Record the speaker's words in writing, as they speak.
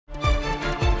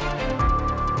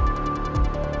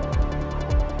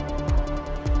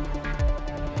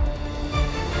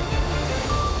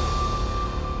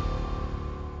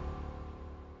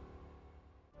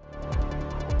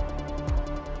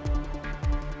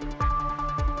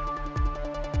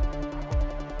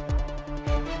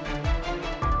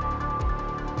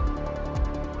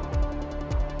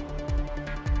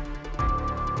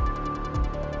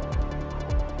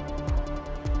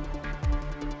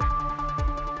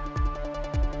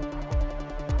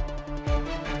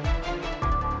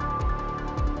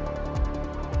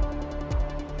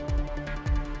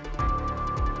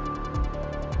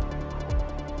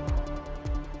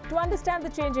understand the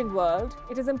changing world,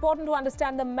 it is important to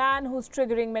understand the man who's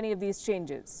triggering many of these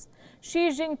changes. Xi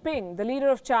Jinping, the leader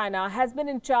of China, has been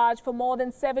in charge for more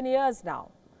than 7 years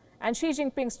now. And Xi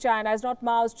Jinping's China is not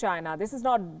Mao's China. This is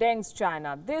not Deng's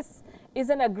China. This is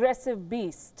an aggressive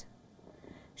beast.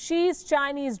 Xi's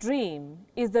Chinese dream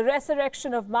is the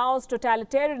resurrection of Mao's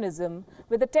totalitarianism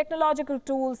with the technological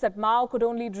tools that Mao could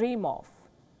only dream of.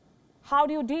 How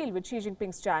do you deal with Xi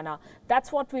Jinping's China?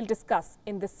 That's what we'll discuss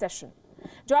in this session.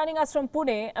 Joining us from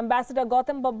Pune, Ambassador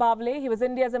Gautam Bambawale. He was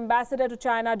India's ambassador to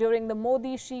China during the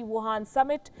Modi-Xi Wuhan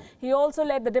summit. He also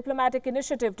led the diplomatic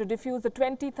initiative to defuse the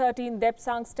 2013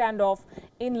 Depsang standoff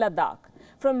in Ladakh.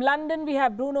 From London, we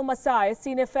have Bruno, Macaes,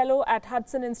 Senior Fellow at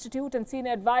Hudson Institute and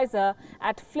Senior Advisor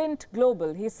at Flint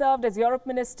Global. He served as Europe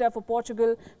Minister for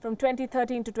Portugal from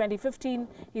 2013 to 2015.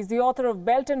 He's the author of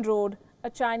Belt and Road, A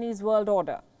Chinese World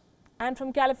Order. And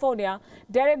from California,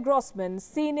 Grossman,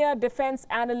 Senior Defense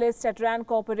Analyst at RAND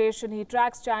Corporation. He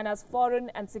tracks China's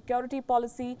foreign and security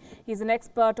policy. He's an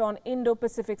expert on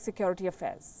Indo-Pacific security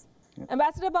affairs.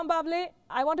 Ambassador Bambawale,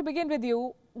 I want to begin with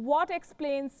you. What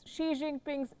explains Xi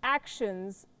Jinping's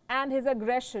actions and his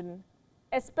aggression,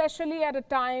 especially at a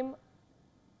time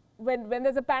when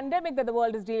there's a pandemic that the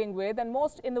world is dealing with, and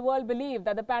most in the world believe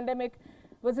that the pandemic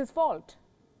was his fault?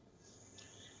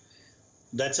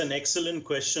 That's an excellent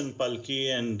question, Palki,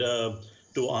 and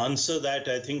to answer that,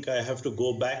 I think I have to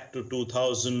go back to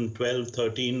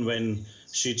 2012-13 when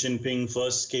Xi Jinping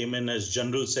first came in as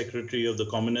General Secretary of the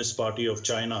Communist Party of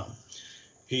China.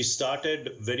 He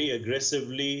started very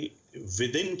aggressively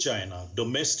within China,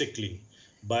 domestically,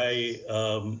 by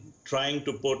trying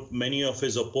to put many of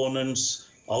his opponents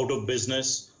out of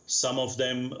business. Some of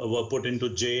them were put into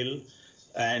jail,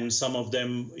 and some of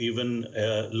them even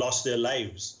lost their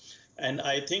lives. And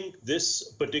I think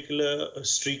this particular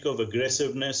streak of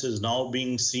aggressiveness is now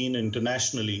being seen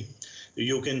internationally.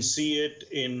 You can see it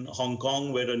in Hong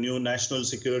Kong, where a new national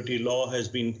security law has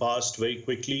been passed very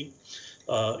quickly.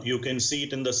 You can see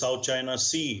it in the South China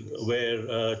Sea,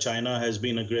 where China has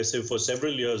been aggressive for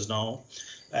several years now.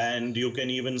 And you can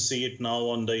even see it now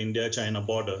on the India-China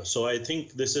border. So I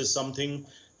think this is something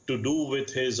to do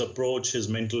with his approach, his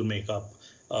mental makeup.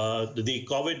 The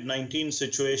COVID-19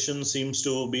 situation seems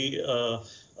to be a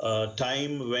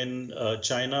time when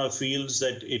China feels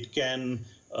that it can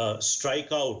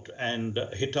strike out and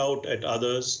hit out at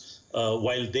others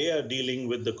while they are dealing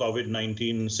with the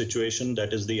COVID-19 situation,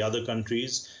 that is the other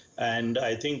countries. And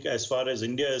I think as far as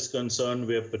India is concerned,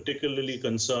 we are particularly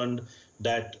concerned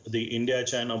that the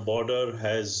India-China border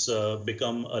has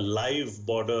become a live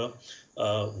border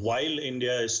while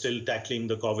India is still tackling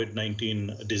the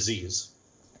COVID-19 disease.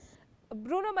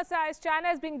 Bruno, Macaes, China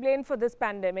is being blamed for this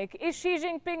pandemic. Is Xi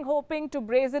Jinping hoping to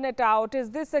brazen it out? Is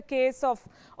this a case of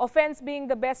offense being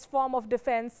the best form of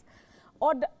defense?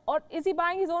 Or is he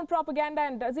buying his own propaganda,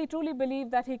 and does he truly believe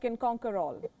that he can conquer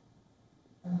all?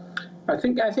 I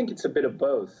think it's a bit of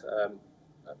both.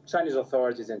 Chinese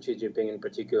authorities and Xi Jinping in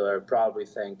particular probably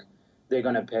think they're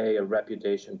going to pay a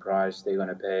reputation price. They're going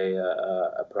to pay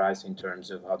a price in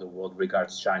terms of how the world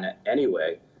regards China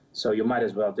anyway. So you might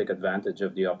as well take advantage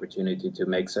of the opportunity to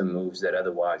make some moves that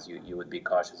otherwise you would be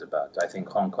cautious about. I think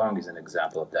Hong Kong is an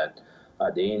example of that.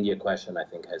 The India question, I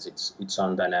think, has its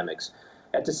own dynamics.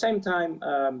 At the same time,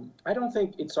 I don't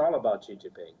think it's all about Xi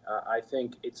Jinping. I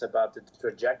think it's about the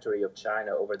trajectory of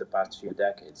China over the past few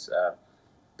decades.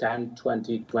 10,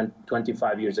 20,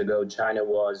 25 years ago, China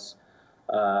was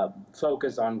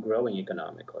focused on growing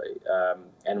economically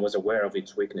and was aware of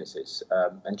its weaknesses.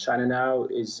 And China now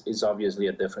is obviously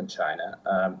a different China.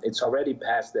 It's already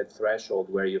past that threshold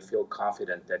where you feel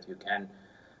confident that you can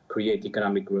create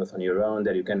economic growth on your own,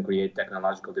 that you can create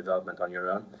technological development on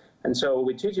your own. And so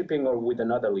with Xi Jinping or with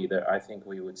another leader, I think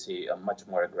we would see a much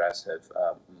more aggressive,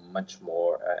 much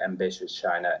more ambitious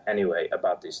China anyway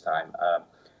about this time.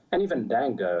 And even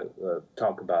Deng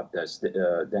talked about this.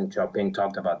 Deng Xiaoping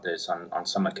talked about this on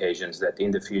some occasions, that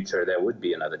in the future there would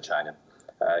be another China.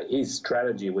 His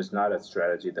strategy was not a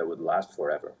strategy that would last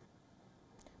forever.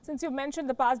 Since you've mentioned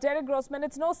the past, Grossman,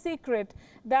 it's no secret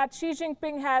that Xi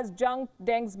Jinping has junked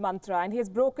Deng's mantra and he has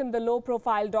broken the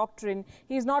low-profile doctrine.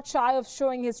 He's not shy of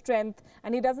showing his strength,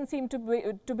 and he doesn't seem to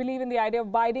believe in the idea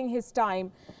of biding his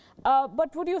time.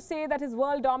 But would you say that his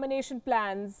world domination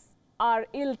plans are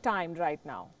ill-timed right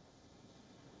now?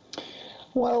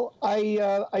 Well,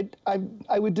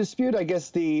 I would dispute, I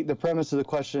guess, the premise of the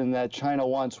question that China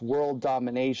wants world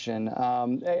domination.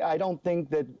 I don't think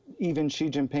that even Xi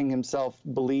Jinping himself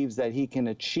believes that he can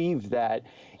achieve that,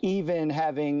 even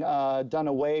having done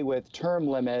away with term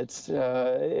limits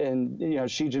and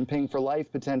Xi Jinping for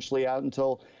life potentially out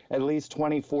until at least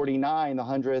 2049, the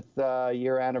 100th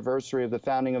year anniversary of the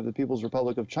founding of the People's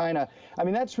Republic of China. I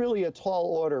mean, that's really a tall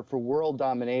order for world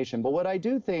domination. But what I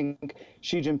do think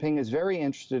Xi Jinping is very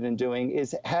interested in doing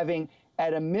is having,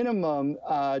 at a minimum,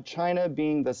 China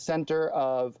being the center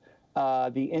of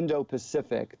the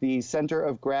Indo-Pacific, the center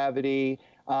of gravity,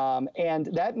 and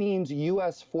that means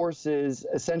U.S. forces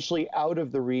essentially out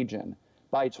of the region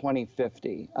by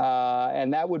 2050.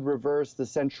 And that would reverse the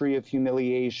century of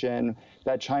humiliation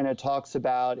that China talks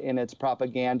about in its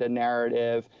propaganda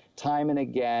narrative time and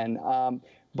again.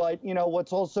 But, you know,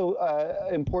 what's also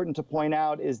important to point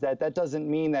out is that that doesn't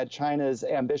mean that China's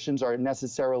ambitions are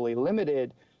necessarily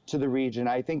limited to the region.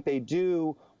 I think they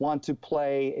do want to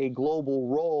play a global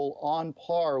role on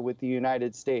par with the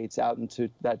United States out into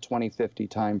that 2050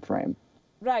 timeframe.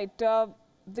 Right.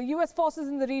 The U.S. forces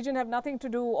in the region have nothing to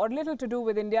do or little to do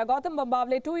with India. Gautam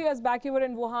Bambawale, 2 years back you were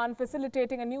in Wuhan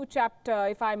facilitating a new chapter,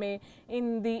 if I may,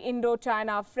 in the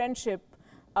Indo-China friendship.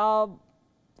 A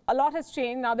lot has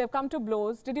changed. Now they've come to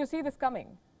blows. Did you see this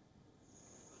coming?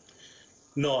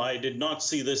 No, I did not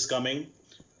see this coming.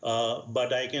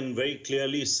 But I can very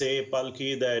clearly say,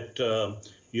 Palki, that,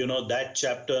 you know, that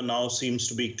chapter now seems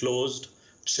to be closed.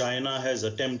 China has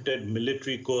attempted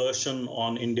military coercion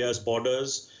on India's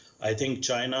borders. I think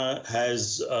China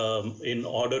has, in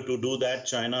order to do that,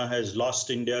 China has lost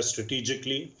India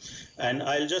strategically. And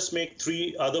I'll just make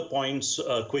three other points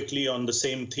quickly on the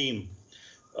same theme.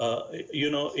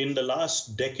 You know, in the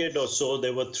last decade or so,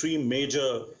 there were three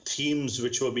major themes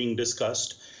which were being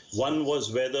discussed. One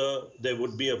was whether there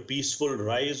would be a peaceful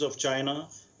rise of China.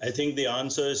 I think the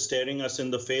answer is staring us in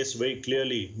the face very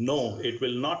clearly. No, it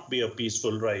will not be a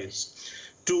peaceful rise.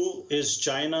 Two, is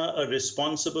China a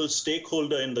responsible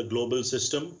stakeholder in the global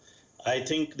system? I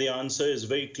think the answer is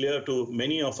very clear to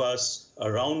many of us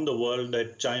around the world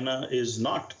that China is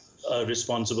not a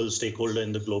responsible stakeholder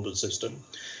in the global system.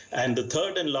 And the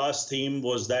third and last theme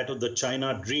was that of the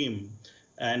China dream.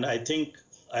 And I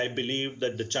believe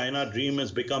that the China dream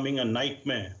is becoming a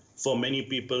nightmare for many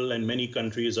people and many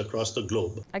countries across the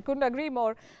globe. I couldn't agree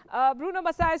more. Bruno,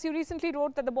 Macaes, you recently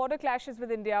wrote that the border clashes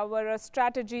with India were a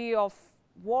strategy of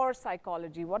war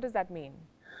psychology. What does that mean?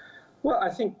 Well, I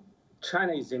think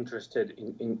China is interested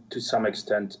to some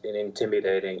extent in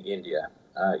intimidating India.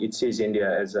 It sees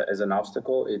India as an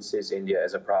obstacle. It sees India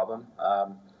as a problem.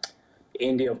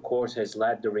 India, of course, has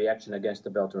led the reaction against the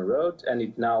Belt and Road, and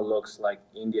it now looks like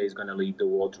India is going to lead the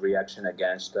world's reaction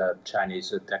against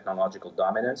Chinese technological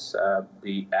dominance.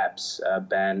 The apps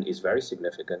ban is very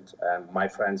significant. My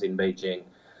friends in Beijing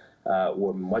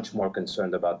were much more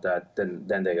concerned about that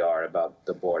than they are about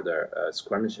the border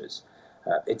skirmishes.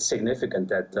 It's significant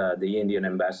that the Indian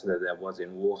ambassador that was in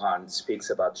Wuhan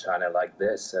speaks about China like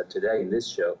this today in this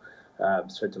show.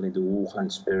 Certainly the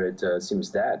Wuhan spirit seems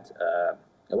dead.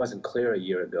 It wasn't clear a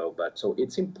year ago, but so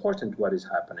it's important what is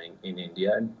happening in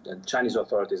India, and Chinese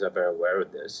authorities are very aware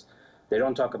of this. They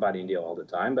don't talk about India all the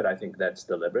time, but I think that's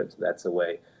deliberate. That's a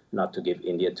way not to give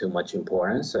India too much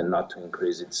importance and not to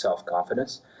increase its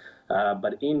self-confidence.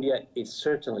 But India is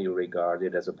certainly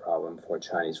regarded as a problem for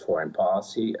Chinese foreign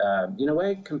policy. In a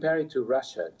way, compared to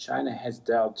Russia, China has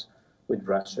dealt with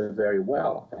Russia very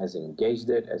well, has engaged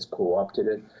it, has co-opted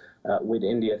it. With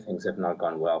India, things have not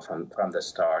gone well from the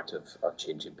start of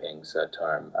Xi Jinping's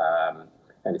term.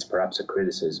 And it's perhaps a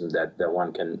criticism that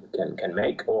one can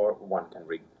make, or one can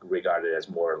regard it as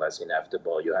more or less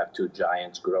inevitable. You have two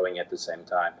giants growing at the same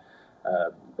time,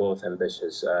 both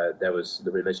ambitious.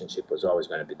 The relationship was always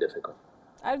going to be difficult.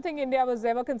 I don't think India was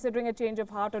ever considering a change of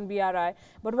heart on BRI,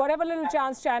 but whatever little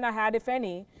chance China had, if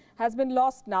any, has been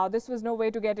lost now. This was no way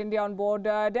to get India on board.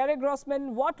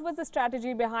 Grossman, what was the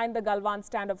strategy behind the Galwan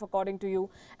standoff, according to you?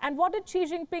 And what did Xi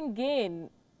Jinping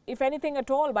gain, if anything at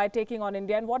all, by taking on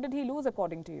India? And what did he lose,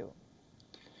 according to you?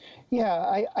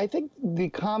 Yeah, I think the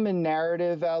common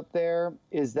narrative out there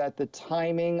is that the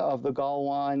timing of the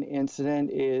Galwan incident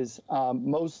is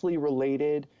mostly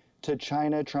related to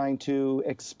China trying to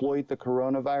exploit the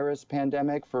coronavirus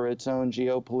pandemic for its own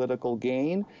geopolitical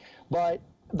gain. But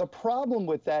the problem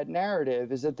with that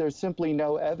narrative is that there's simply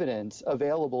no evidence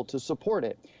available to support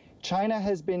it. China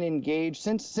has been engaged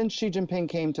since Xi Jinping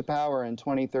came to power in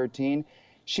 2013.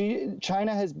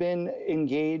 China has been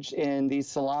engaged in these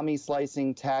salami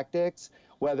slicing tactics,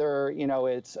 whether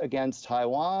it's against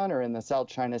Taiwan or in the South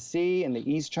China Sea, in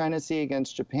the East China Sea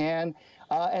against Japan,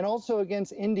 and also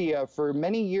against India for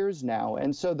many years now.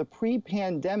 And so the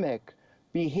pre-pandemic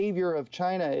behavior of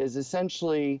China is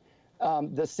essentially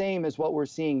the same as what we're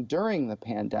seeing during the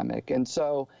pandemic. And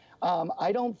so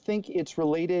I don't think it's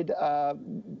related.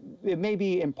 It may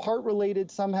be in part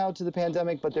related somehow to the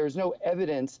pandemic, but there's no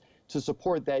evidence to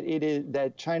support that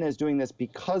that China is doing this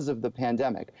because of the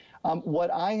pandemic.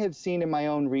 What I have seen in my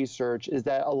own research is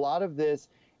that a lot of this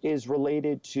is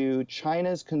related to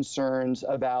China's concerns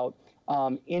about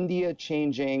India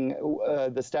changing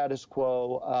the status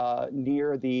quo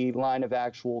near the line of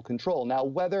actual control. Now,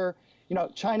 whether,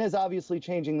 China is obviously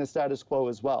changing the status quo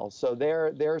as well. So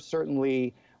they're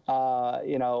certainly,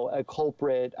 a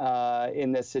culprit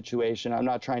in this situation. I'm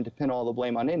not trying to pin all the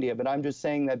blame on India, but I'm just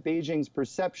saying that Beijing's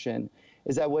perception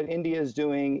is that what India is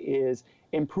doing is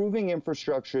improving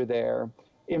infrastructure there,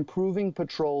 improving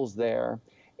patrols there,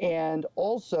 and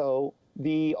also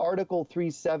the Article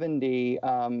 370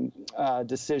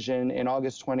 decision in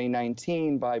August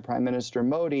 2019 by Prime Minister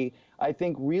Modi, I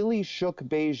think really shook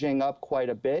Beijing up quite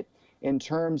a bit in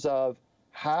terms of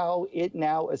how it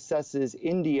now assesses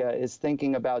India is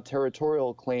thinking about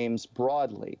territorial claims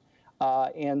broadly.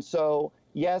 And so,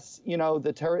 yes, the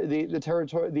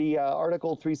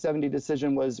Article 370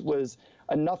 decision was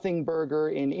a nothing burger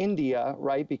in India,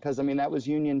 right? Because, that was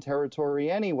Union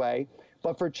territory anyway.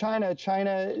 But for China,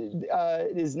 China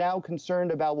is now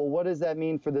concerned about, well, what does that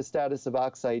mean for the status of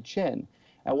Aksai Chin?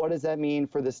 And what does that mean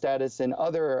for the status in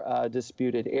other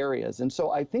disputed areas? And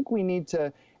so I think we need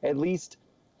to at least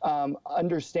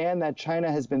understand that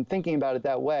China has been thinking about it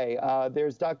that way.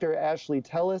 There's Dr. Ashley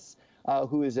Tellis,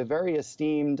 who is a very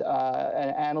esteemed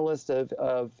analyst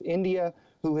of India,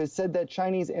 who has said that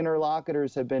Chinese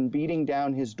interlocutors have been beating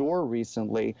down his door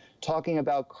recently, talking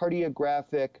about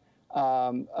cartographic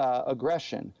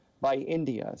aggression by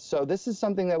India. So this is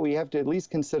something that we have to at least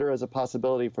consider as a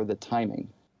possibility for the timing.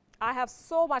 I have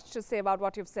so much to say about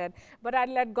what you've said, but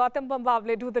I'll let Gautam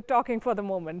Bambawale do the talking for the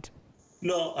moment.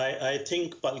 No, I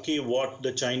think, Palki, what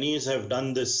the Chinese have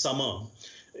done this summer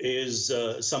is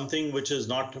something which is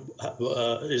not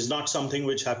something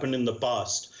which happened in the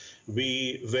past.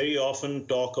 We very often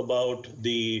talk about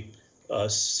the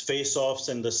face-offs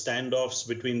and the standoffs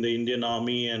between the Indian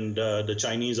Army and the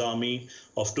Chinese Army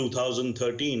of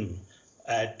 2013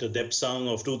 at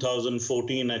Depsang, of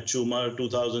 2014 at Chumar,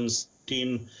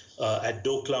 2016 at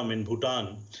Doklam in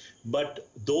Bhutan. But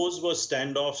those were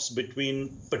standoffs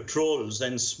between patrols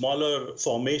and smaller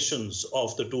formations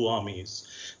of the two armies.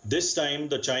 This time,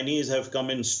 the Chinese have come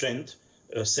in strength.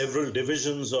 Several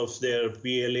divisions of their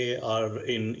PLA are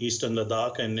in eastern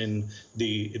Ladakh and in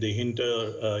the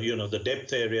the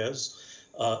depth areas.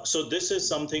 So this is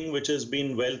something which has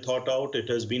been well thought out. It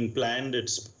has been planned.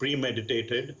 It's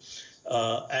premeditated.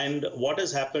 And what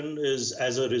has happened is,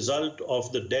 as a result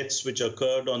of the deaths which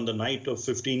occurred on the night of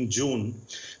 15 June,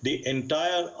 the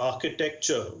entire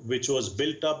architecture which was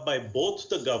built up by both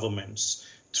the governments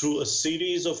through a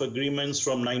series of agreements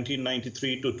from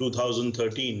 1993 to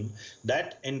 2013,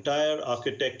 that entire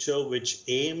architecture which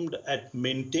aimed at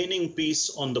maintaining peace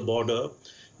on the border,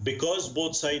 because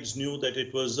both sides knew that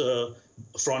it was a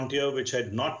frontier which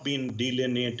had not been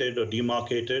delineated or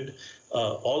demarcated,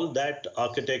 all that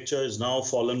architecture is now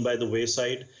fallen by the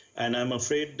wayside. And I'm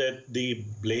afraid that the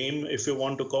blame, if you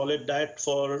want to call it that,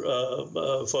 for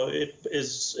it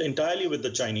is entirely with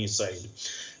the Chinese side.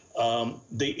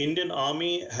 The Indian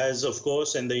Army has, of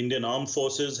course, and the Indian Armed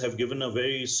Forces have given a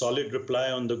very solid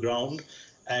reply on the ground.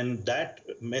 And that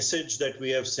message that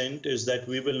we have sent is that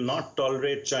we will not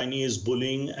tolerate Chinese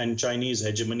bullying and Chinese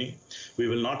hegemony. We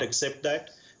will not accept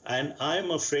that. And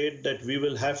I'm afraid that we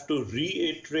will have to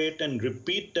reiterate and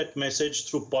repeat that message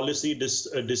through policy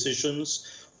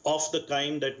decisions of the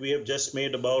kind that we have just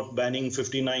made about banning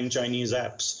 59 Chinese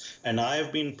apps. And I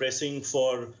have been pressing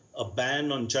for a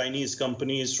ban on Chinese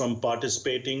companies from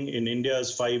participating in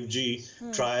India's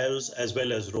 5G trials as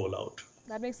well as rollout.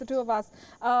 That makes the two of us.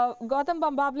 Gautam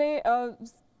Bambawale,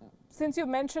 since you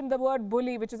mentioned the word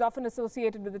bully, which is often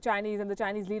associated with the Chinese and the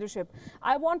Chinese leadership,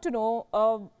 I want to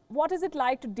know, what is it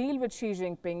like to deal with Xi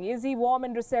Jinping? Is he warm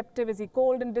and receptive? Is he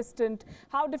cold and distant?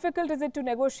 How difficult is it to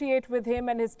negotiate with him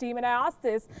and his team? And I ask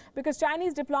this because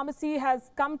Chinese diplomacy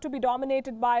has come to be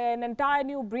dominated by an entire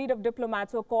new breed of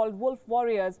diplomats who are called wolf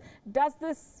warriors. Does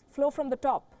this flow from the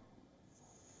top?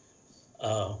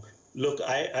 Look,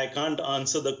 I can't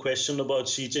answer the question about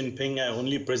Xi Jinping. I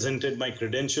only presented my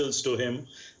credentials to him.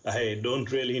 I don't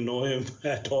really know him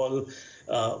at all.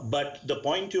 But the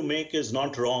point you make is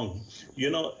not wrong. You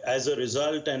know, as a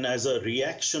result and as a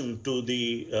reaction to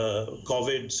the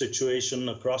COVID situation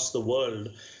across the world,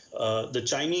 the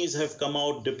Chinese have come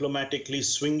out diplomatically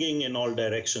swinging in all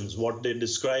directions, what they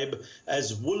describe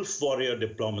as wolf warrior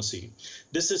diplomacy.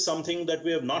 This is something that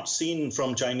we have not seen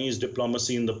from Chinese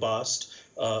diplomacy in the past.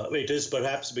 It is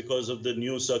perhaps because of the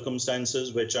new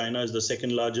circumstances where China is the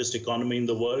second largest economy in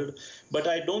the world. But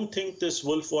I don't think this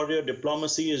wolf warrior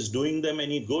diplomacy is doing them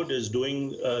any good, is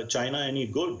doing China any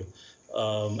good.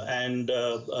 I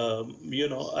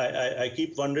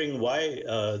keep wondering why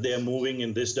they are moving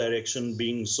in this direction,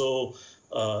 being so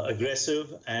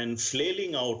aggressive and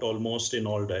flailing out almost in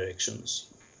all directions.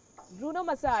 Bruno,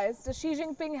 Macaes, does Xi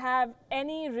Jinping have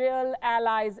any real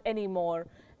allies anymore?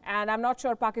 And I'm not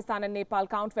sure Pakistan and Nepal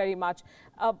count very much.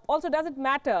 Also, does it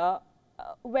matter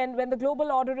when the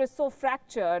global order is so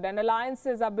fractured and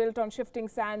alliances are built on shifting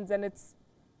sands, and it's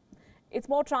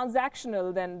more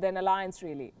transactional than alliance,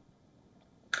 really?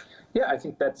 Yeah, I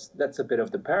think that's a bit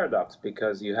of the paradox,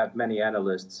 because you have many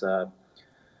analysts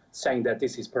saying that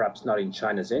this is perhaps not in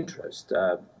China's interest.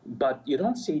 But you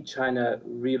don't see China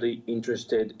really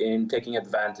interested in taking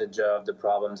advantage of the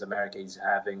problems America is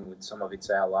having with some of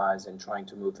its allies and trying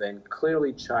to move in.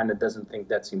 Clearly, China doesn't think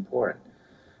that's important.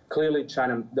 Clearly,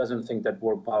 China doesn't think that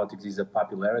world politics is a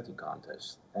popularity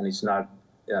contest, and it's not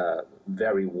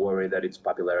very worried that its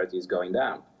popularity is going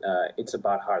down. It's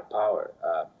about hard power.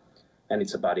 And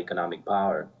it's about economic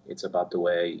power. It's about the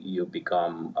way you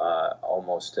become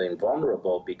almost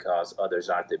invulnerable because others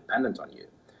are dependent on you.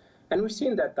 And we've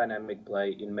seen that dynamic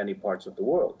play in many parts of the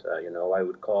world. I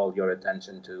would call your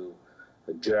attention to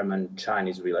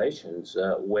German-Chinese relations,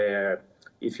 where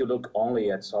if you look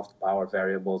only at soft power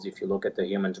variables, if you look at the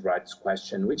human rights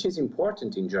question, which is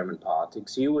important in German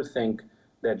politics, you would think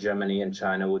that Germany and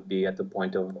China would be at the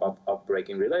point of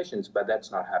breaking relations, but that's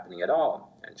not happening at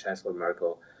all. And Chancellor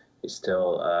Merkel is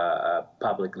still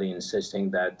publicly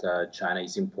insisting that China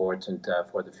is important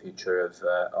for the future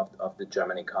of the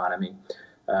German economy,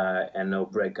 and no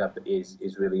breakup is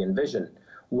really envisioned.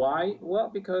 Why? Well,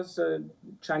 because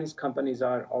Chinese companies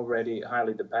are already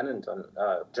highly dependent on,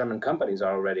 German companies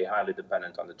are already highly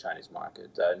dependent on the Chinese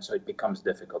market, and so it becomes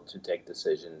difficult to take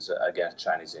decisions against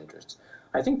Chinese interests.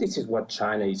 I think this is what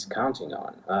China is counting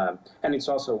on, and it's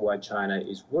also why China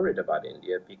is worried about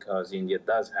India, because India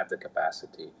does have the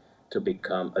capacity to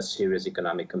become a serious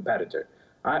economic competitor.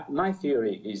 My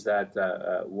theory is that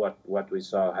what we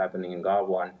saw happening in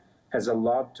Gautam has a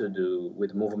lot to do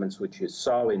with movements which you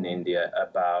saw in India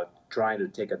about trying to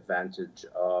take advantage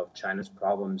of China's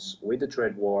problems with the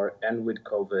trade war and with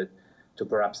COVID to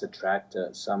perhaps attract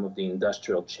some of the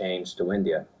industrial change to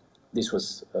India. This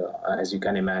was, as you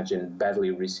can imagine,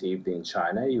 badly received in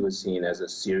China. It was seen as a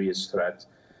serious threat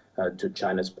to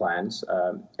China's plans,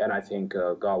 and I think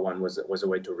Gautam was a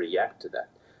way to react to that.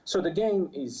 So the game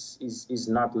is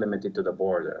not limited to the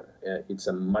border. It's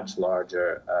a much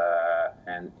larger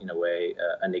and, in a way,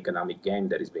 an economic game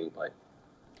that is being played.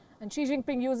 And Xi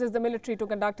Jinping uses the military to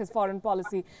conduct his foreign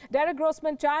policy. Derek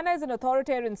Grossman, China is an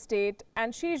authoritarian state,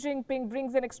 and Xi Jinping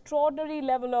brings an extraordinary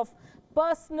level of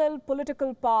personal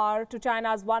political power to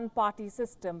China's one-party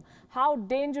system. How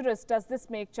dangerous does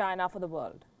this make China for the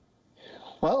world?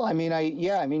 Well, I mean,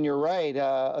 you're right.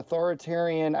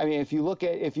 Authoritarian. I mean, if you look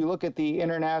at the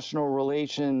international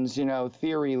relations,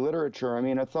 theory literature, I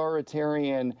mean,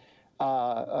 authoritarian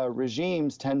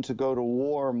regimes tend to go to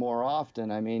war more often.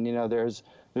 I mean, there's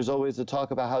always a talk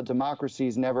about how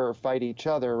democracies never fight each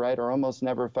other, right, or almost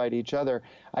never fight each other.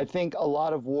 I think a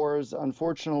lot of wars,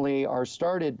 unfortunately, are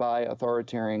started by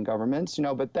authoritarian governments.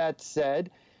 But that said,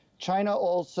 China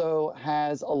also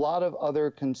has a lot of other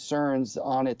concerns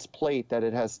on its plate that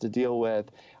it has to deal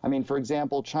with. I mean, for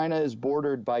example, China is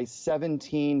bordered by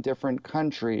 17 different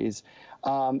countries,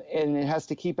 and it has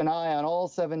to keep an eye on all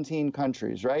 17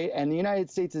 countries, right? And the United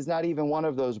States is not even one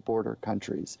of those border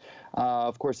countries.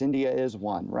 Of course, India is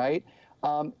one, right?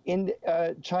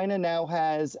 China now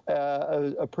has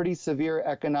a pretty severe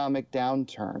economic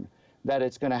downturn that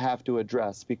it's going to have to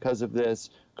address because of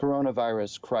this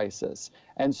coronavirus crisis.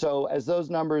 And so as those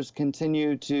numbers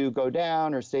continue to go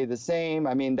down or stay the same,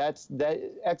 I mean, that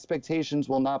expectations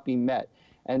will not be met.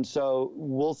 And so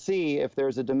we'll see if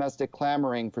there's a domestic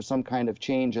clamoring for some kind of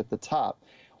change at the top.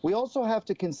 We also have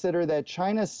to consider that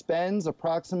China spends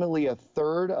approximately a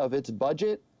third of its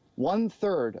budget,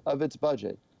 1/3 of its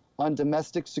budget, on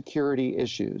domestic security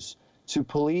issues to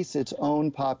police its own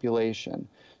population.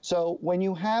 So when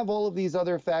you have all of these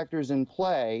other factors in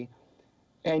play,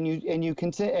 and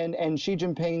Xi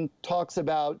Jinping talks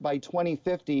about by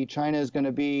 2050 China is going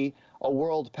to be a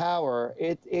world power,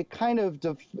 it kind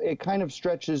of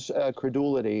stretches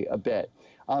credulity a bit.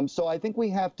 So I think we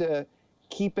have to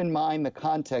keep in mind the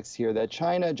context here that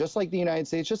China, just like the United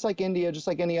States, just like India, just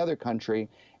like any other country,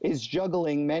 is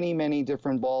juggling many, many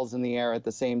different balls in the air at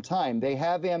the same time. They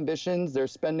have ambitions. They're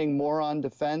spending more on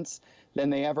defense than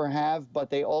they ever have, but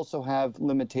they also have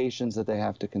limitations that they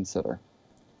have to consider.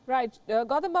 Right.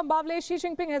 Gautam Bambawale, Xi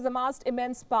Jinping has amassed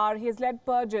immense power. He has led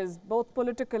purges, both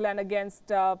political and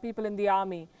against people in the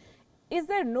army. Is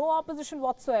there no opposition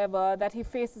whatsoever that he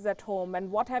faces at home? And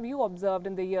what have you observed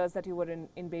in the years that you were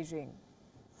in Beijing?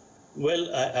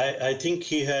 Well, I think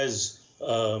he has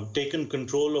taken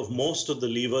control of most of the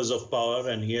levers of power,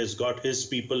 and he has got his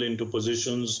people into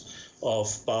positions of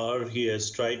power. He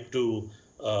has tried to,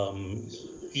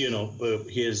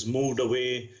 he has moved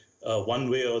away one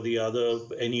way or the other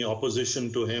any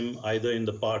opposition to him, either in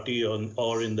the party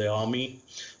or in the army,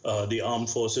 the armed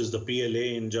forces, the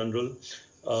PLA in general.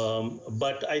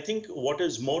 But I think what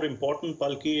is more important,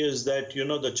 Palki, is that,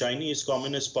 the Chinese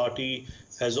Communist Party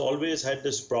has always had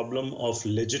this problem of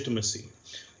legitimacy,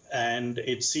 and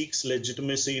it seeks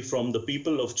legitimacy from the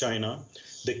people of China.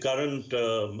 The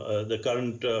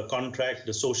current contract,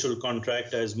 the social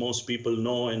contract, as most people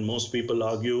know and most people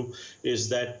argue, is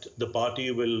that the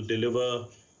party will deliver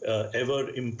ever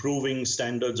improving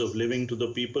standards of living to the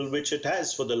people, which it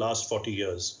has for the last 40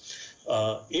 years.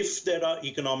 If there are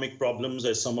economic problems,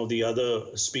 as some of the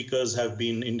other speakers have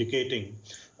been indicating,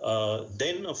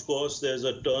 then, of course, there's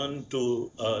a turn to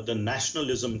the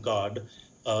nationalism card,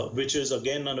 which is,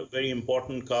 again, a very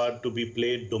important card to be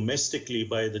played domestically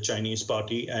by the Chinese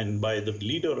party and by the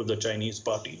leader of the Chinese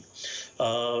party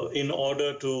in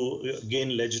order to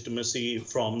gain legitimacy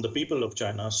from the people of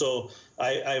China. So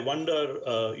I wonder,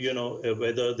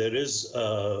 whether there is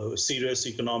a serious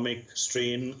economic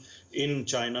strain in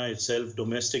China itself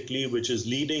domestically, which is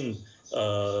leading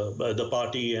the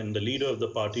party and the leader of the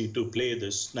party to play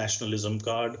this nationalism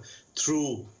card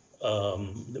through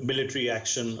military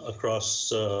action across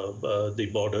the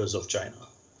borders of China.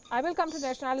 I will come to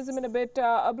nationalism in a bit.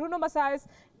 Bruno, Macaes,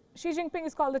 Xi Jinping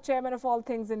is called the chairman of all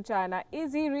things in China.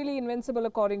 Is he really invincible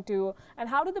according to you? And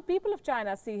how do the people of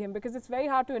China see him? Because it's very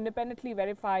hard to independently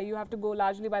verify. You have to go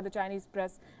largely by the Chinese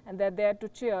press, and they're there to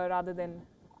cheer rather than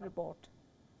report.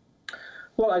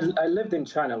 Well, I lived in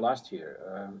China last year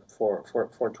for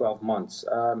 12 months.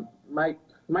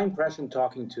 My impression,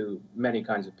 talking to many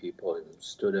kinds of people,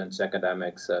 students,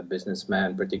 academics,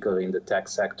 businessmen, particularly in the tech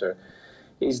sector,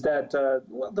 is that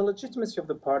the legitimacy of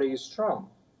the party is strong.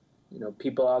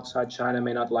 People outside China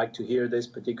may not like to hear this,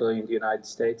 particularly in the United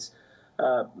States,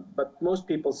 but most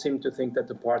people seem to think that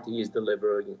the party is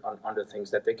delivering on the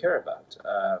things that they care about.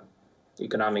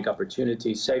 Economic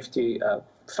opportunity, safety,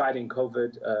 fighting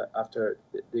COVID after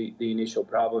the initial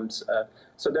problems.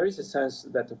 So there is a sense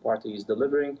that the party is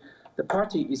delivering. The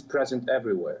party is present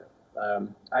everywhere.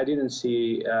 I didn't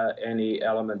see any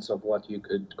elements of what you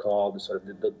could call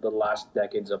the last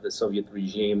decades of the Soviet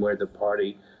regime, where the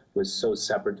party was so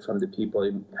separate from the people,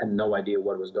 it had no idea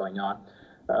what was going on.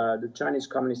 The Chinese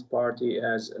Communist Party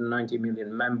has 90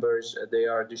 million members. They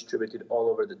are distributed all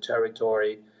over the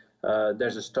territory.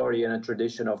 There's a story and a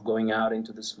tradition of going out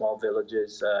into the small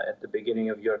villages at the beginning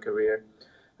of your career.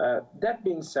 That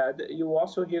being said, you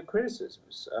also hear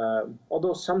criticisms,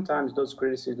 although sometimes those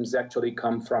criticisms actually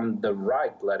come from the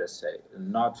right, let us say,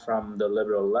 not from the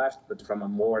liberal left, but from a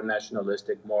more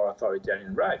nationalistic, more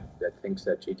authoritarian right that thinks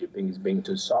that Xi Jinping is being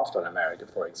too soft on America,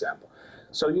 for example.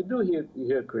 So you do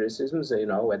hear criticisms,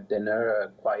 at dinner, a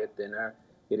quiet dinner,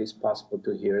 it is possible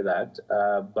to hear that,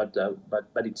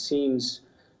 but it seems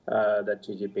that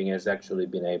Xi Jinping has actually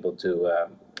been able to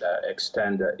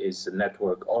extend his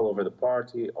network all over the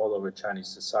party, all over Chinese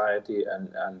society,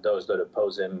 and those that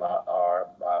oppose him are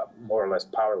more or less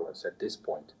powerless at this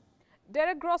point.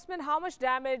 Derek Grossman, how much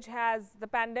damage has the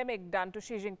pandemic done to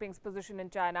Xi Jinping's position in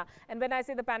China? And when I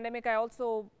say the pandemic, I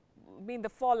also mean the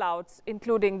fallouts,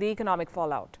 including the economic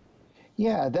fallout.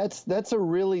 Yeah, that's a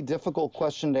really difficult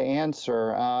question to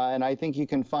answer, and I think you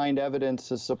can find evidence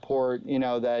to support,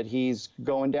 that he's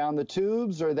going down the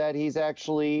tubes or that he's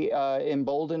actually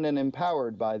emboldened and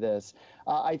empowered by this.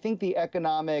 I think the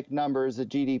economic numbers, the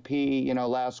GDP,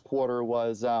 last quarter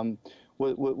was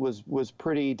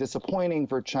pretty disappointing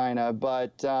for China.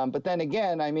 But then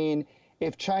again, I mean,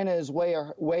 if China is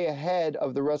way ahead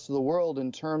of the rest of the world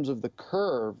in terms of the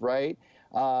curve, right?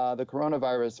 The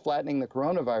coronavirus, flattening the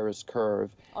coronavirus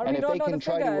curve. Or and if they can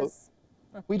try to,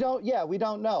 we don't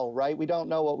know, right? We don't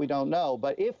know what we don't know.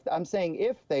 But if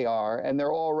they are, and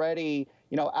they're already,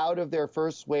 out of their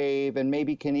first wave and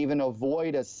maybe can even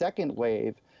avoid a second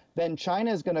wave, then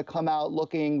China is going to come out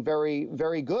looking very,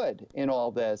 very good in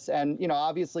all this. And,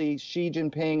 obviously Xi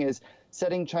Jinping is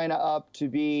setting China up to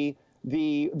be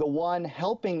the one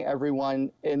helping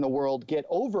everyone in the world get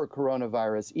over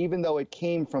coronavirus, even though it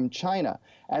came from China.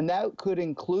 And that could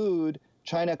include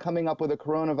China coming up with a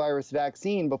coronavirus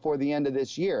vaccine before the end of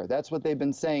this year. That's what they've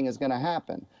been saying is going to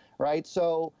happen, right?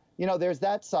 So, there's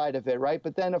that side of it, right?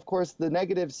 But then, of course, the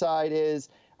negative side is,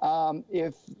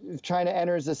 If China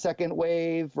enters a second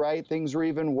wave, right, things are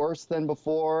even worse than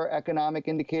before. Economic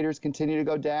indicators continue to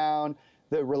go down.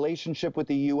 The relationship with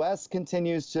the U.S.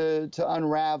 continues to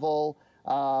unravel.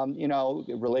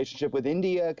 Relationship with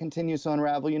India continues to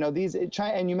unravel.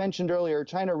 China, and you mentioned earlier,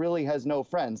 China really has no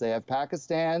friends. They have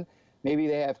Pakistan, maybe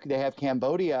they have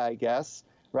Cambodia, I guess,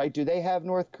 right? Do they have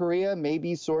North Korea?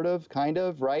 Maybe, sort of, kind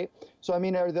of, right? So, I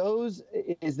mean,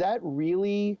 is that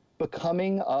really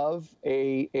becoming of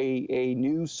a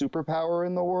new superpower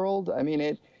in the world? I mean,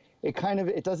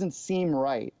 it doesn't seem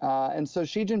right. And so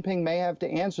Xi Jinping may have to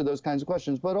answer those kinds of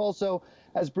questions. But also,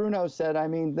 as Bruno said, I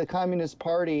mean, the Communist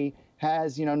Party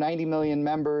has 90 million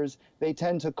members. They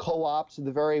tend to co-opt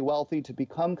the very wealthy to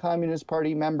become Communist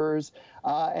Party members.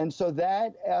 And so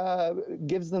that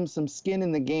gives them some skin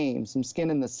in the game, some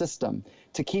skin in the system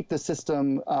to keep the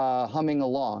system humming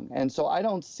along. And so I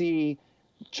don't see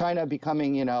China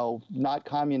becoming, not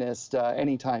communist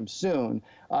anytime soon.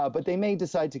 But they may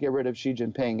decide to get rid of Xi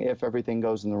Jinping if everything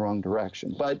goes in the wrong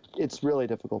direction. But it's really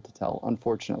difficult to tell,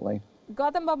 unfortunately.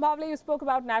 Gautam, Bambawale, you spoke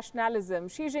about nationalism.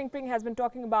 Xi Jinping has been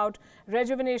talking about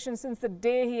rejuvenation since the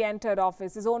day he entered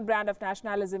office, his own brand of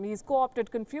nationalism. He's co-opted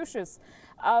Confucius.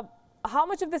 How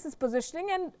much of this is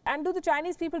positioning, and do the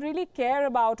Chinese people really care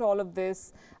about all of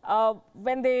this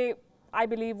when they, I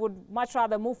believe, would much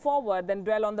rather move forward than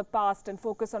dwell on the past and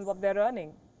focus on what they're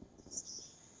earning?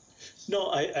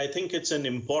 No, I think it's an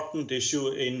important issue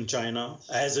in China,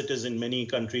 as it is in many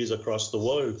countries across the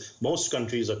world, most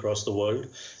countries across the world.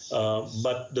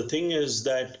 But the thing is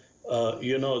that,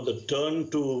 the turn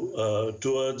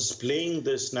towards playing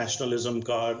this nationalism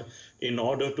card in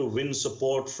order to win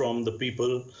support from the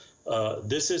people,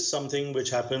 this is something which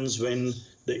happens when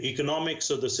the economics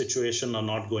of the situation are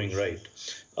not going right.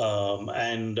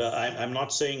 I'm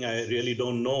not saying I really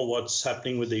don't know what's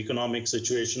happening with the economic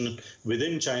situation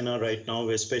within China right now,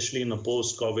 especially in a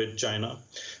post-COVID China.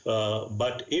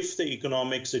 But if the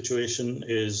economic situation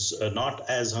is not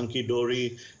as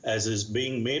hunky-dory as is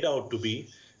being made out to be,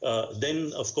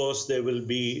 then, of course, there will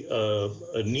be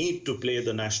a need to play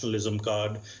the nationalism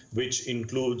card, which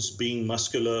includes being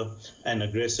muscular and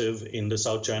aggressive in the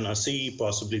South China Sea,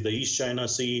 possibly the East China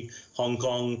Sea, Hong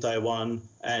Kong, Taiwan,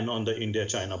 and on the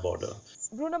India-China border.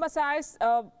 Bruno, Macaes,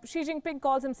 Xi Jinping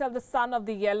calls himself the son of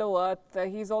the Yellow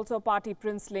Earth. He's also a party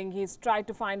princeling. He's tried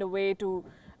to find a way to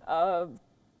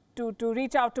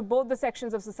reach out to both the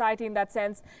sections of society in that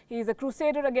sense. He's a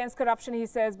crusader against corruption, he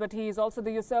says, but he's also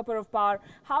the usurper of power.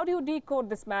 How do you decode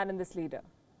this man and this leader?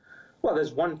 Well,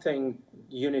 there's one thing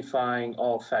unifying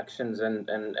all factions and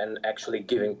actually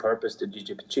giving purpose to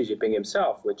Xi Jinping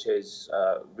himself, which is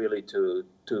really to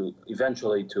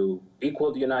eventually to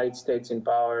equal the United States in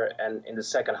power, and in the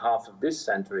second half of this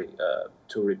century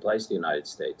to replace the United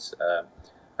States.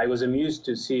 I was amused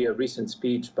to see a recent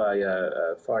speech by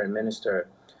a foreign minister,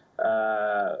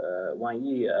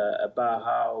 WION, about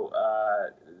how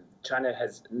China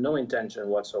has no intention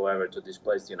whatsoever to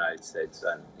displace the United States,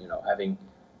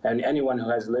 and anyone who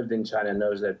has lived in China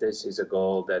knows that this is a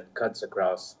goal that cuts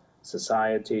across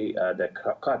society, that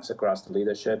cuts across the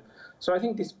leadership. So I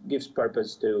think this gives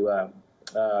purpose to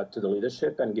the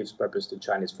leadership and gives purpose to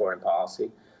Chinese foreign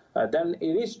policy. Then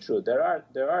it is true there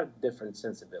are different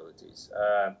sensibilities,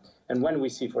 and when we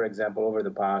see, for example, over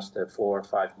the past 4 or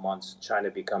 5 months, China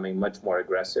becoming much more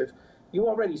aggressive, you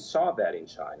already saw that in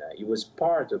China. It was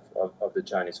part of the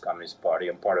Chinese Communist Party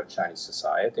and part of Chinese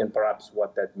society, and perhaps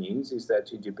what that means is that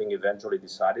Xi Jinping eventually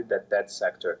decided that that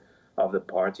sector of the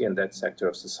party and that sector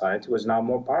of society was now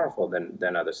more powerful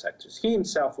than other sectors. He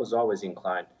himself was always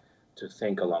inclined to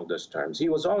think along those terms. He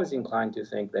was always inclined to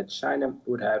think that China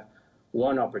would have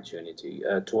one opportunity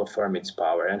to affirm its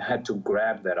power and had to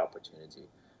grab that opportunity,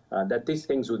 that these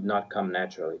things would not come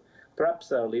naturally.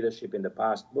 Perhaps leadership in the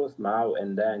past, both Mao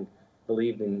and Deng,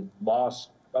 believed in laws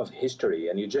of history,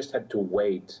 and you just had to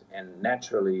wait, and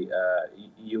naturally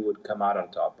you would come out on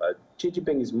top. Xi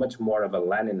Jinping is much more of a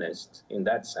Leninist in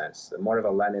that sense, more of a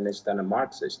Leninist than a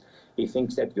Marxist. He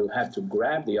thinks that you have to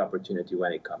grab the opportunity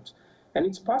when it comes. And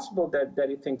it's possible that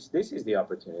he thinks this is the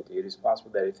opportunity. It is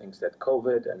possible that he thinks that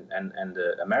COVID and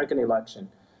the American election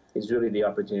is really the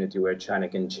opportunity where China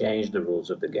can change the rules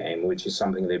of the game, which is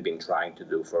something they've been trying to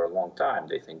do for a long time.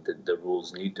 They think that the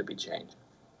rules need to be changed.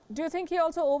 Do you think he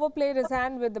also overplayed his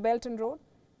hand with the Belt and Road?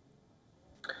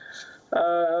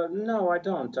 No, I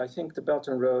don't. I think the Belt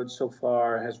and Road so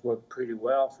far has worked pretty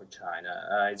well for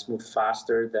China. It's moved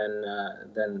faster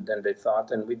than they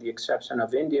thought, and with the exception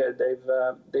of India,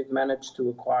 they've managed to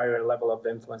acquire a level of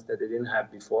influence that they didn't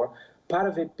have before. Part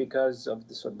of it because of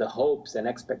the sort of the hopes and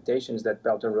expectations that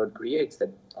Belt and Road creates, that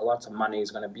lots of money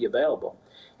is going to be available.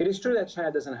 It is true that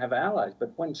China doesn't have allies,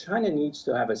 but when China needs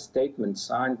to have a statement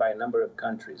signed by a number of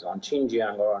countries on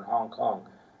Xinjiang or on Hong Kong,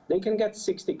 they can get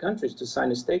 60 countries to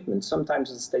sign a statement. Sometimes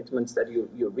it's statements that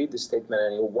you read the statement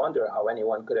and you wonder how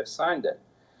anyone could have signed it.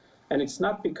 And it's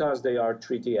not because they are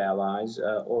treaty allies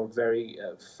or very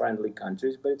friendly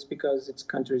countries, but it's because it's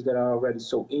countries that are already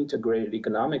so integrated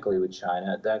economically with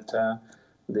China that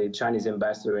the Chinese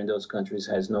ambassador in those countries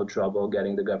has no trouble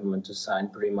getting the government to sign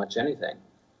pretty much anything.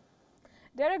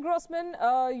 Derek Grossman,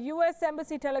 a U.S.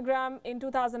 Embassy telegram in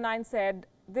 2009 said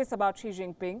this about Xi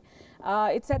Jinping.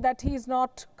 It said that he's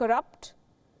not corrupt,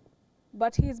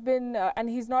 but he's been, and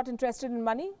he's not interested in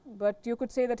money, but you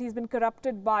could say that he's been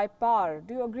corrupted by power.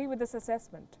 Do you agree with this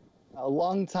assessment? A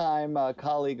longtime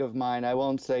colleague of mine, I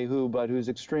won't say who, but who's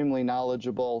extremely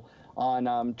knowledgeable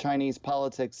on Chinese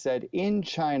politics, said in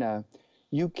China,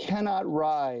 you cannot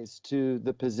rise to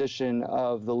the position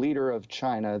of the leader of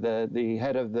China, the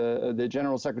head of the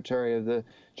general secretary of the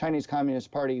Chinese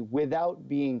Communist Party, without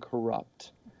being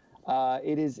corrupt.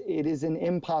 It is an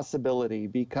impossibility,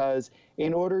 because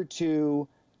in order to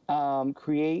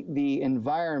create the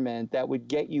environment that would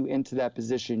get you into that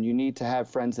position, you need to have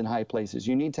friends in high places.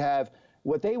 You need to have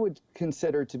what they would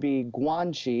consider to be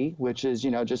guanxi, which is,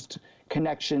 just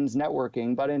connections,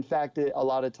 networking, but in fact, a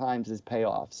lot of times is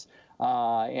payoffs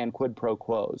and quid pro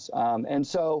quos. And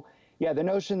so, yeah, the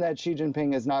notion that Xi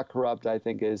Jinping is not corrupt, I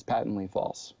think, is patently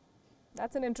false.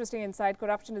 That's an interesting insight.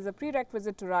 Corruption is a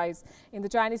prerequisite to rise in the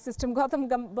Chinese system. Gautam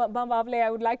Bambawale,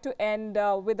 I would like to end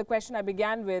with the question I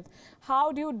began with.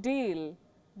 How do you deal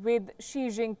with Xi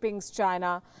Jinping's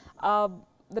China?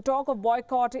 The talk of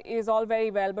boycott is all very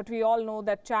well, but we all know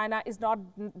that China is not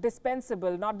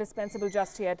dispensable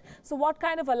just yet. So what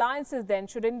kind of alliances then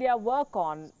should India work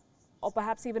on, or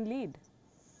perhaps even lead?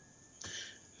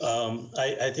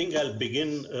 I think I'll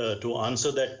begin to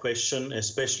answer that question,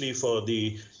 especially for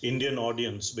the Indian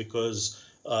audience, because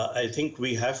I think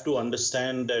we have to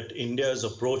understand that India's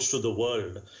approach to the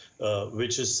world,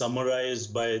 which is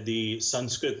summarized by the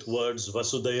Sanskrit words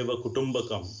Vasudhaiva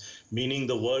Kutumbakam, meaning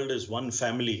the world is one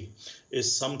family,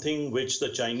 is something which the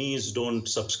Chinese don't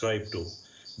subscribe to.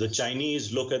 The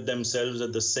Chinese look at themselves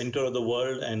at the center of the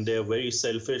world, and they're very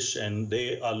selfish, and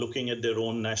they are looking at their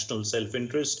own national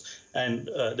self-interest, and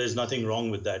there's nothing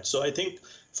wrong with that. So I think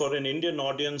for an Indian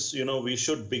audience, we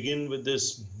should begin with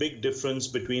this big difference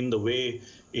between the way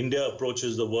India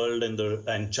approaches the world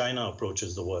and China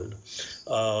approaches the world.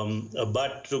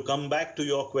 But to come back to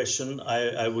your question,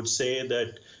 I would say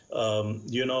that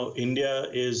India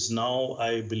is now,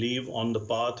 I believe, on the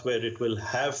path where it will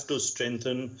have to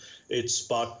strengthen its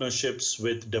partnerships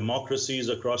with democracies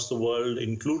across the world,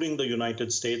 including the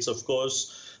United States, of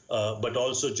course, but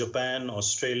also Japan,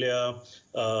 Australia,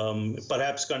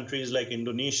 perhaps countries like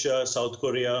Indonesia, South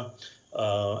Korea,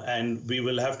 and we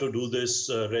will have to do this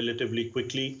relatively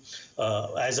quickly.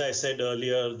 As I said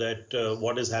earlier, that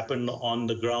what has happened on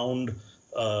the ground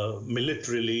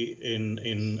militarily in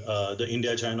the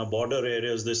India-China border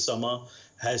areas this summer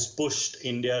has pushed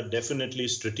India definitely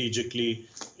strategically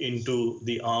into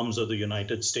the arms of the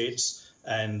United States.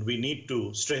 And we need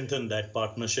to strengthen that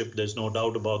partnership. There's no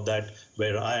doubt about that,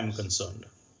 where I am concerned.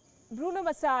 Bruno,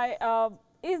 Macaes,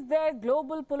 is there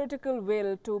global political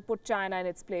will to put China in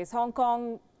its place? Hong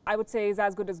Kong, I would say, is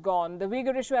as good as gone. The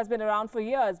Uyghur issue has been around for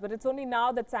years, but it's only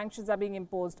now that sanctions are being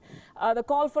imposed. The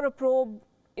call for a probe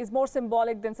is more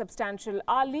symbolic than substantial.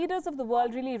 Are leaders of the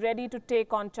world really ready to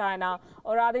take on China,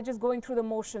 or are they just going through the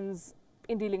motions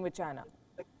in dealing with China?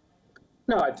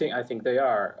 No, I think they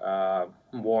are.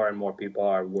 More and more people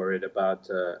are worried about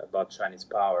Chinese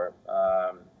power.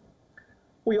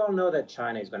 We all know that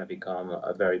China is going to become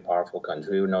a very powerful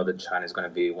country. We know that China is going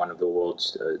to be one of the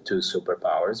world's two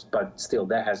superpowers, but still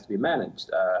that has to be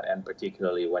managed. And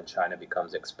particularly when China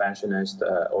becomes expansionist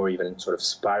or even sort of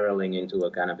spiraling into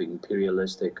a kind of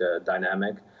imperialistic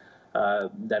dynamic,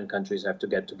 then countries have to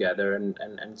get together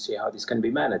and see how this can be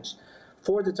managed.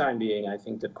 For the time being, I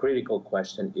think the critical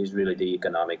question is really the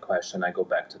economic question. I go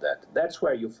back to that. That's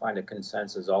where you find a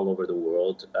consensus all over the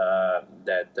world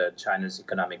that China's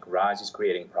economic rise is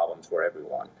creating problems for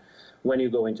everyone. When you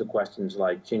go into questions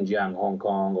like Xinjiang, Hong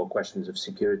Kong, or questions of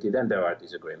security, then there are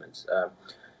disagreements.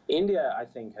 India, I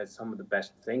think, has some of the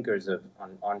best thinkers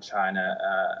on China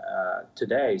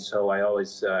today. So I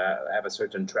always have a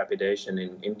certain trepidation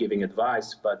in giving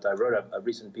advice. But I wrote a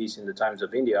recent piece in the Times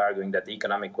of India arguing that the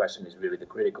economic question is really the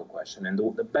critical question. And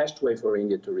the best way for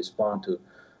India to respond to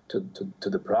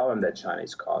the problem that China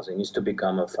is causing is to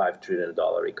become a $5 trillion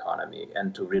economy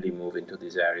and to really move into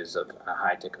these areas of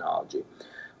high technology.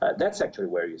 That's actually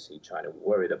where you see China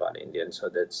worried about India. And so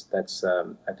that's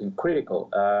I think, critical.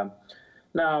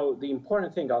 Now, the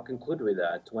important thing, I'll conclude with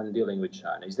that when dealing with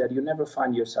China, is that you never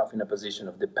find yourself in a position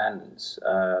of dependence.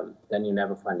 Then you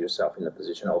never find yourself in a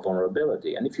position of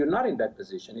vulnerability. And if you're not in that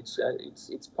position,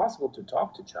 it's possible to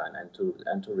talk to China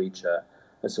and to reach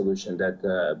a solution that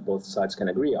both sides can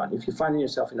agree on. If you find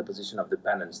yourself in a position of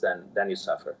dependence, then you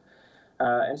suffer.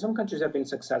 And some countries have been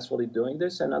successfully doing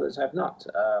this and others have not.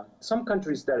 Some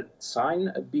countries that sign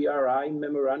a BRI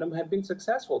memorandum have been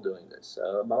successful doing this.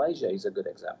 Malaysia is a good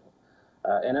example.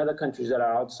 And other countries that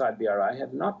are outside BRI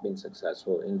have not been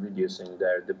successful in reducing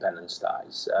their dependence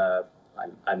ties.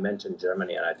 I mentioned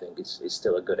Germany, and I think it's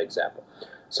still a good example.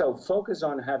 So focus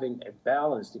on having a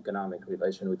balanced economic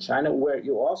relation with China where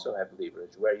you also have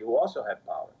leverage, where you also have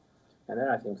power. And then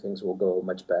I think things will go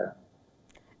much better.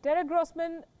 Derek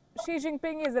Grossman, Xi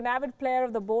Jinping is an avid player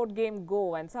of the board game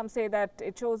Go, and some say that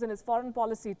it shows in his foreign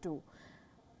policy too.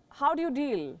 How do you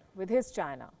deal with his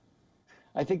China?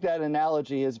 I think that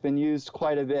analogy has been used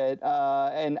quite a bit,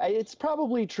 and it's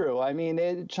probably true. I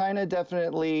mean, China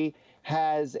definitely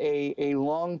has a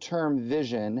long-term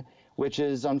vision, which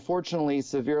is unfortunately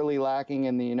severely lacking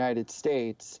in the United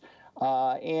States.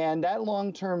 And that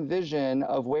long-term vision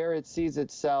of where it sees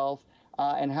itself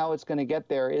and how it's going to get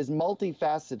there is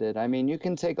multifaceted. I mean, you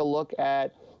can take a look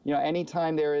at,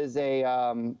 anytime there is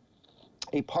a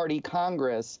party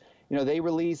congress, they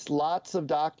release lots of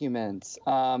documents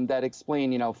that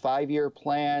explain, 5-year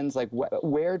plans, like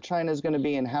where China is going to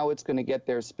be and how it's going to get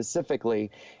there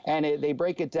specifically. And they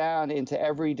break it down into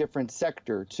every different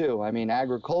sector, too. I mean,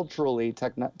 agriculturally,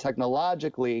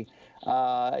 technologically,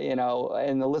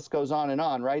 and the list goes on and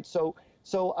on, right?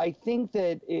 So I think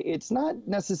that it's not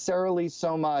necessarily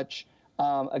so much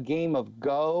a game of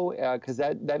Go, because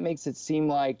that makes it seem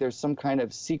like there's some kind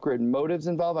of secret motives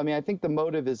involved. I mean, I think the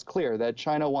motive is clear, that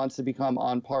China wants to become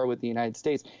on par with the United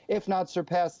States, if not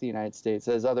surpass the United States,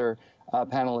 as other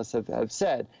panelists have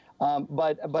said.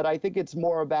 But I think it's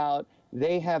more about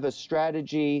they have a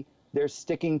strategy, they're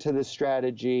sticking to the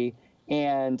strategy,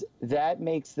 and that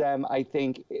makes them, I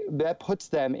think, that puts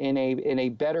them in a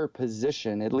better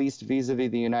position, at least vis-a-vis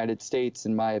the United States,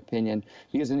 in my opinion.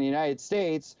 Because in the United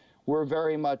States, we're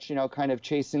very much, kind of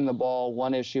chasing the ball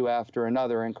one issue after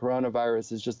another, and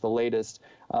coronavirus is just the latest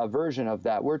version of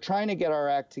that. We're trying to get our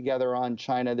act together on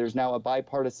China. There's now a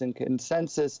bipartisan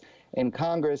consensus in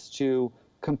Congress to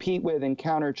compete with and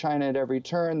counter China at every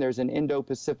turn. There's an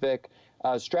Indo-Pacific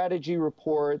strategy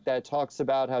report that talks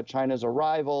about how China's a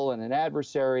rival and an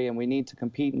adversary, and we need to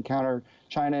compete and counter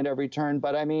China at every turn.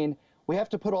 But I mean, we have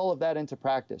to put all of that into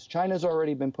practice. China's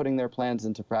already been putting their plans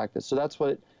into practice. So that's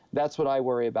what I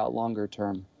worry about longer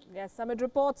term. Yes, Summit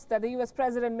reports that the US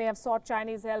president may have sought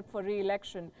Chinese help for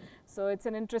re-election. So it's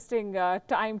an interesting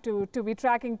time to be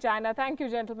tracking China. Thank you,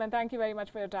 gentlemen. Thank you very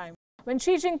much for your time. When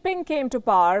Xi Jinping came to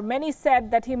power, many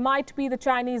said that he might be the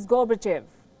Chinese Gorbachev,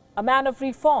 a man of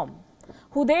reform,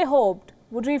 who they hoped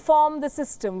would reform the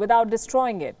system without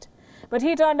destroying it. But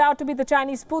he turned out to be the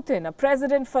Chinese Putin, a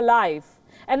president for life.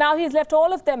 And now he's left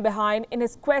all of them behind in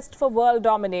his quest for world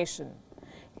domination.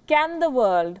 Can the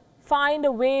world find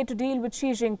a way to deal with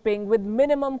Xi Jinping with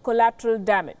minimum collateral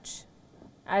damage?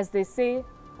 As they say,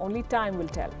 only time will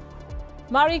tell.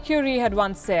 Marie Curie had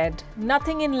once said,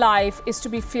 "Nothing in life is to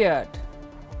be feared,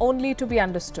 only to be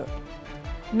understood."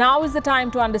 Now is the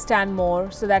time to understand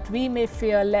more so that we may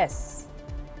fear less.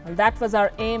 Well, that was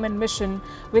our aim and mission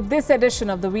with this edition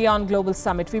of the WION Global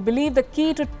Summit. We believe the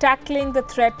key to tackling the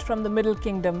threat from the Middle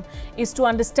Kingdom is to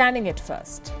understanding it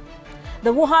first.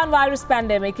 The Wuhan virus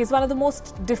pandemic is one of the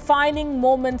most defining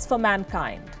moments for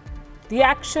mankind. The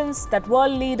actions that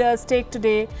world leaders take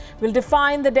today will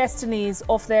define the destinies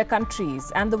of their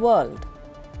countries and the world.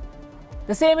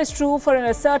 The same is true for an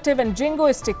assertive and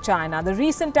jingoistic China. The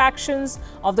recent actions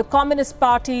of the Communist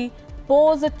Party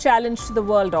pose a challenge to the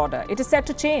world order. It is set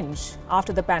to change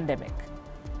after the pandemic.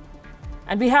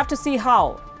 And we have to see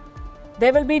how.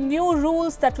 There will be new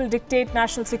rules that will dictate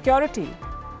national security,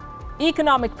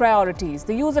 economic priorities,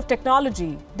 the use of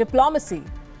technology, diplomacy,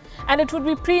 and it would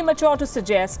be premature to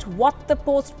suggest what the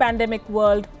post-pandemic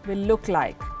world will look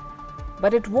like.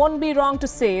 But it won't be wrong to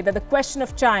say that the question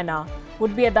of China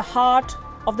would be at the heart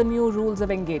of the new rules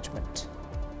of engagement.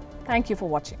 Thank you for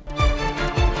watching.